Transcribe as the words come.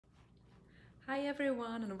Hi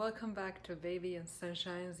everyone and welcome back to Baby and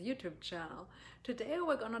Sunshine's YouTube channel. Today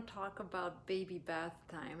we're gonna talk about baby bath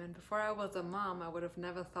time, and before I was a mom I would have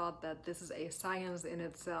never thought that this is a science in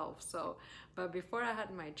itself. But before I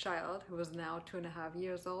had my child, who is now 2.5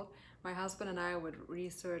 years old, my husband and I would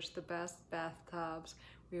research the best bathtubs.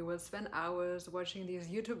 We would spend hours watching these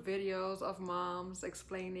YouTube videos of moms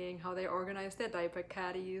explaining how they organize their diaper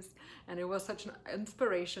caddies, and it was such an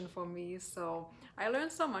inspiration for me. So I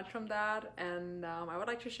learned so much from that, and I would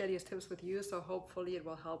like to share these tips with you, so hopefully it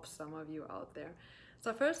will help some of you out there.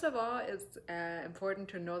 So first of all, it's important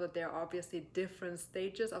to know that there are obviously different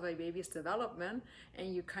stages of a baby's development,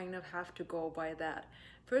 and you kind of have to go by that.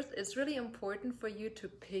 First, it's really important for you to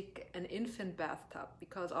pick an infant bathtub,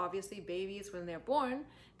 because obviously babies, when they're born,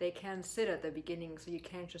 they can't sit at the beginning, so you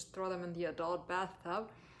can't just throw them in the adult bathtub.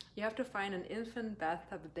 You have to find an infant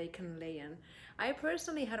bathtub that they can lay in. I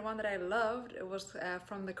personally had one that I loved. It was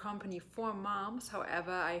from the company 4Moms.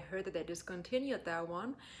 However, I heard that they discontinued that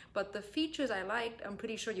one. But the features I liked, I'm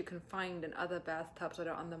pretty sure you can find in other bathtubs that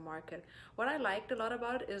are on the market. What I liked a lot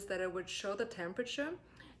about it is that it would show the temperature,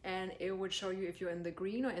 and it would show you if you're in the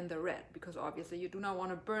green or in the red, because obviously you do not want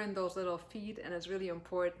to burn those little feet, and it's really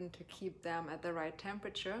important to keep them at the right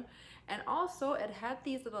temperature. And also it had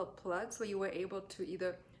these little plugs where you were able to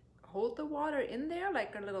either hold the water in there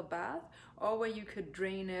like a little bath, or where you could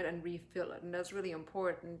drain it and refill it. And that's really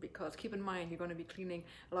important, because keep in mind you're going to be cleaning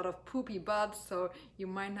a lot of poopy butts, so you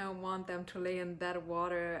might not want them to lay in that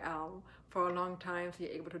water for a long time, so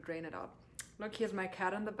you're able to drain it out. Look, here's my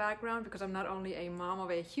cat in the background, because I'm not only a mom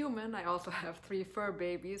of a human, I also have 3 fur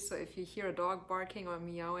babies, so if you hear a dog barking or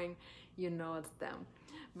meowing, you know it's them.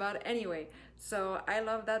 But anyway, so I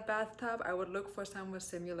love that bathtub. I would look for some with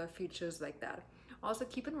similar features like that. Also,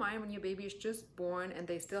 keep in mind when your baby is just born and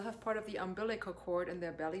they still have part of the umbilical cord in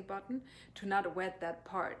their belly button, to not wet that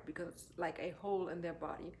part, because it's like a hole in their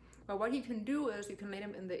body. But what you can do is you can lay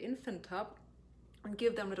them in the infant tub and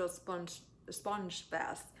give them little sponge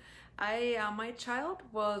baths. My child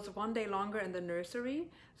was 1 day longer in the nursery,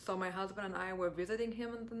 so my husband and I were visiting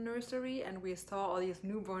him in the nursery, and we saw all these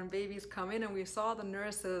newborn babies come in, and we saw the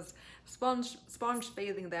nurses sponge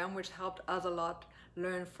bathing them, which helped us a lot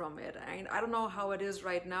learn from it. I don't know how it is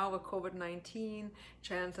right now with COVID-19.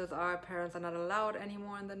 Chances are parents are not allowed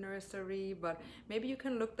anymore in the nursery, but maybe you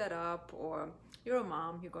can look that up, or you're a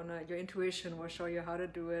mom, your intuition will show you how to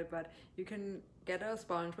do it. But you can get a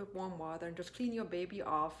sponge with warm water and just clean your baby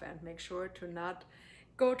off, and make sure to not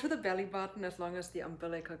go to the belly button as long as the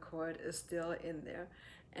umbilical cord is still in there.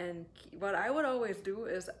 And what I would always do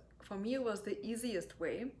is, for me, it was the easiest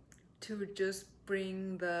way to just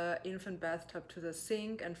bring the infant bathtub to the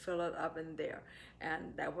sink and fill it up in there.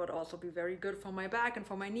 And that would also be very good for my back and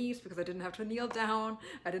for my knees, because I didn't have to kneel down,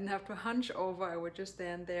 I didn't have to hunch over, I would just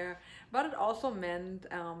stand there. But it also meant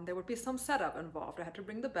there would be some setup involved. I had to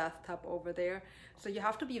bring the bathtub over there. So you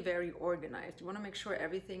have to be very organized. You want to make sure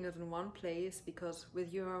everything is in one place, because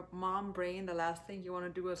with your mom brain, the last thing you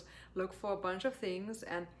want to do is look for a bunch of things.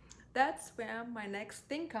 And that's where my next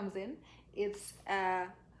thing comes in. It's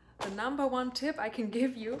the number 1 tip I can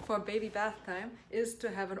give you for baby bath time is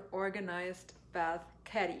to have an organized bath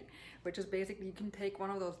caddy, which is basically, you can take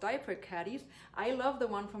one of those diaper caddies. I love the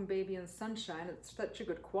one from Baby and Sunshine. It's such a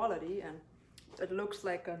good quality, and it looks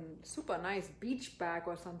like a super nice beach bag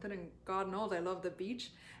or something, and God knows I love the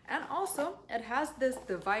beach. And also it has this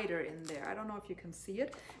divider in there. I don't know if you can see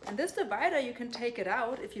it. And this divider, you can take it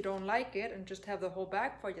out if you don't like it and just have the whole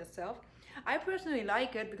bag for yourself. I personally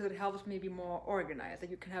like it because it helps me be more organized. That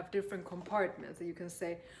you can have different compartments, that you can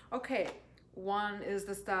say, okay, one is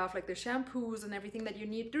the stuff like the shampoos and everything that you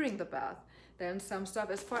need during the bath. Then some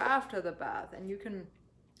stuff is for after the bath, and you can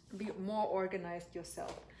be more organized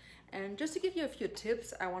yourself. And just to give you a few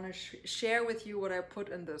tips, I want to share with you what I put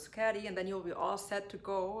in this caddy, and then you'll be all set to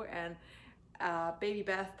go, and baby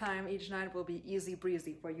bath time each night will be easy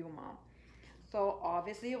breezy for you, mom. So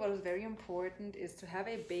obviously what is very important is to have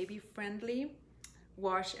a baby-friendly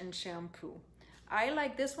wash and shampoo. I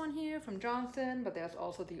like this one here from Johnson, but there's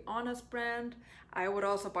also the Honest brand. I would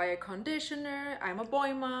also buy a conditioner. I'm a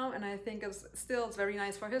boy mom, and I think it's very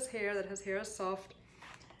nice for his hair, that his hair is soft.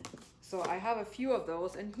 So I have a few of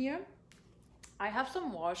those in here. I have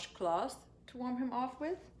some washcloths to warm him off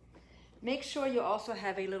with. Make sure you also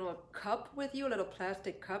have a little cup with you, a little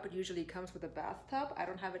plastic cup. It usually comes with a bathtub. I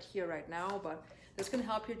don't have it here right now, but this can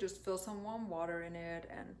help you just fill some warm water in it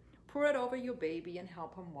and pour it over your baby and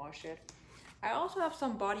help him wash it. I also have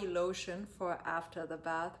some body lotion for after the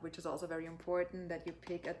bath, which is also very important that you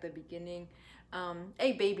pick at the beginning,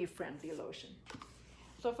 a baby-friendly lotion.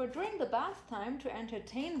 So for during the bath time, to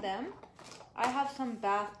entertain them, I have some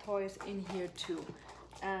bath toys in here too.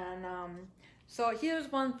 And so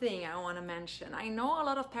here's one thing I want to mention. I know a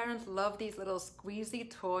lot of parents love these little squeezy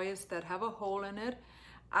toys that have a hole in it.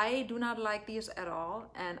 I do not like these at all,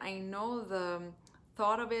 and I know the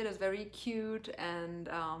thought of it is very cute, and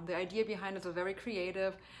the idea behind it is very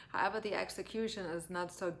creative. However, the execution is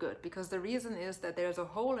not so good, because the reason is that there's a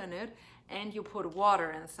hole in it and you put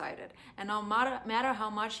water inside it. And no matter how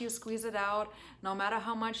much you squeeze it out, no matter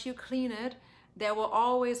how much you clean it, there will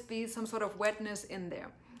always be some sort of wetness in there.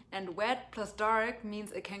 And wet plus dark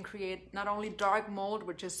means it can create not only dark mold,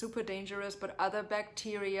 which is super dangerous, but other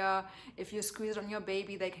bacteria. If you squeeze it on your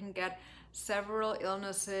baby, they can get several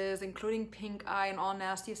illnesses, including pink eye and all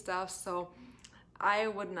nasty stuff. So I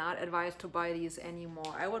would not advise to buy these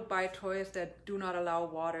anymore. I would buy toys that do not allow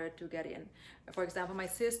water to get in. For example, my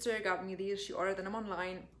sister got me these. She ordered them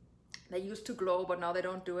online. They used to glow, but now they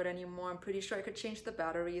don't do it anymore. I'm pretty sure I could change the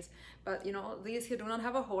batteries. But you know, these here do not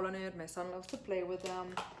have a hole in it. My son loves to play with them.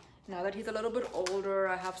 Now that he's a little bit older,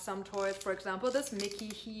 I have some toys. For example, this Mickey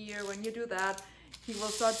here, when you do that, he will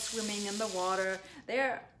start swimming in the water.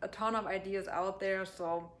 There are a ton of ideas out there,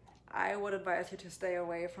 so I would advise you to stay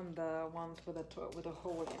away from the ones with a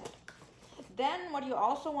hole in it. Then what you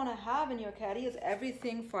also want to have in your caddy is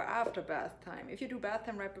everything for after bath time. If you do bath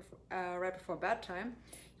time right before bedtime,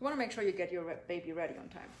 you want to make sure you get your baby ready on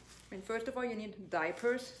time. I mean, first of all, you need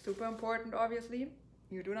diapers, super important, obviously.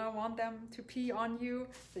 You do not want them to pee on you,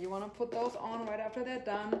 so you want to put those on right after they're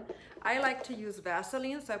done. I like to use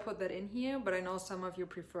Vaseline, so I put that in here, but I know some of you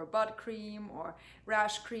prefer butt cream or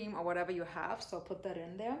rash cream or whatever you have, so put that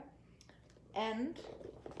in there. And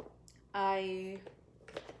I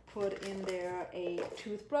put in there a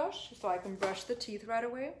toothbrush so I can brush the teeth right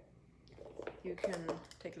away. You can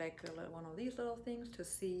take like one of these little things to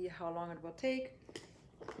see how long it will take.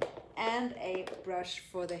 And a brush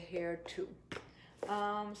for the hair too.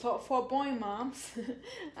 So for boy moms,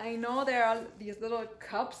 I know there are these little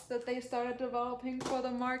cups that they started developing for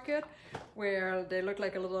the market, where they look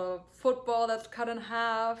like a little football that's cut in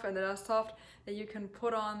half, and they are soft, that you can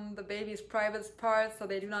put on the baby's private parts so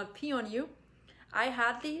they do not pee on you. I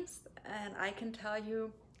had these, and I can tell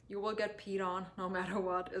you, you will get peed on no matter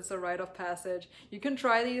what. It's a rite of passage. You can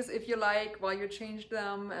try these if you like while you change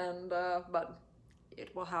them, and but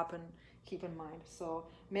it will happen. Keep in mind. So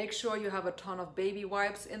make sure you have a ton of baby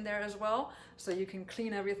wipes in there as well, so you can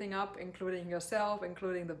clean everything up, including yourself,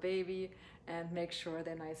 including the baby, and make sure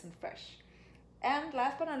they're nice and fresh. And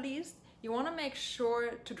last but not least, you want to make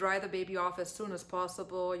sure to dry the baby off as soon as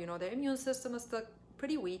possible. You know, their immune system is still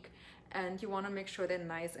pretty weak, and you want to make sure they're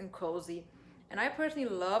nice and cozy. And I personally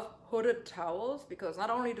love hooded towels, because not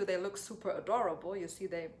only do they look super adorable, you see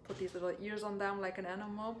they put these little ears on them like an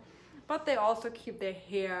animal, but they also keep their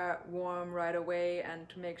hair warm right away, and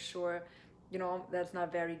to make sure, you know, that's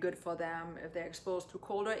not very good for them if they're exposed to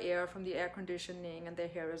colder air from the air conditioning and their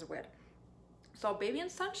hair is wet. So Baby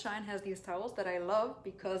and Sunshine has these towels that I love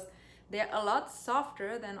because they're a lot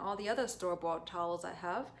softer than all the other store-bought towels I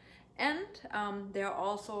have. And they're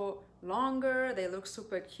also longer, they look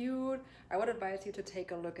super cute. I would advise you to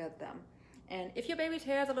take a look at them. And if your baby's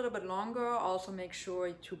hair is a little bit longer, also make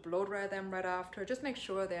sure to blow dry them right after. Just make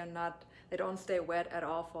sure they don't stay wet at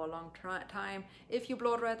all for a long time. If you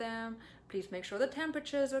blow dry them, please make sure the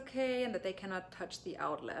temperature is okay and that they cannot touch the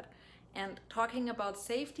outlet. And talking about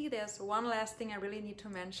safety, there's one last thing I really need to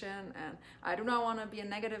mention, and I do not want to be a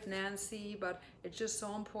negative Nancy, but it's just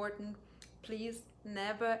so important. Please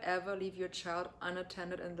never ever leave your child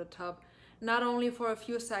unattended in the tub, not only for a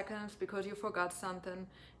few seconds because you forgot something.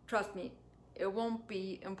 Trust me, it won't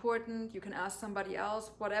be important. You can ask somebody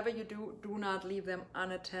else. Whatever you do, do not leave them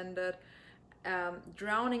unattended.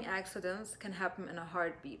 Drowning accidents can happen in a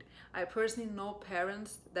heartbeat. I personally know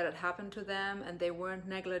parents that it happened to them and they weren't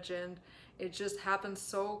negligent. It just happens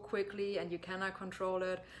so quickly and you cannot control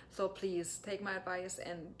it. So please take my advice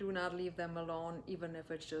and do not leave them alone, even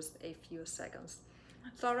if it's just a few seconds.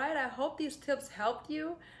 So all right, I hope these tips helped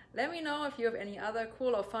you. Let me know if you have any other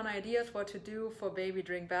cool or fun ideas what to do for baby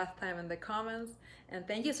during bath time in the comments. And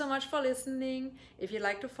thank you so much for listening. If you'd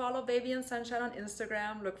like to follow Baby and Sunshine on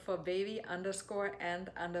Instagram, look for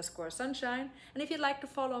baby_and_sunshine. And if you'd like to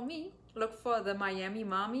follow me, look for the Miami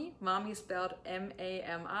Mommy, mommy spelled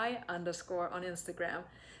MAMI_ on Instagram.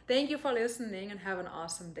 Thank you for listening and have an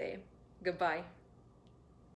awesome day. Goodbye.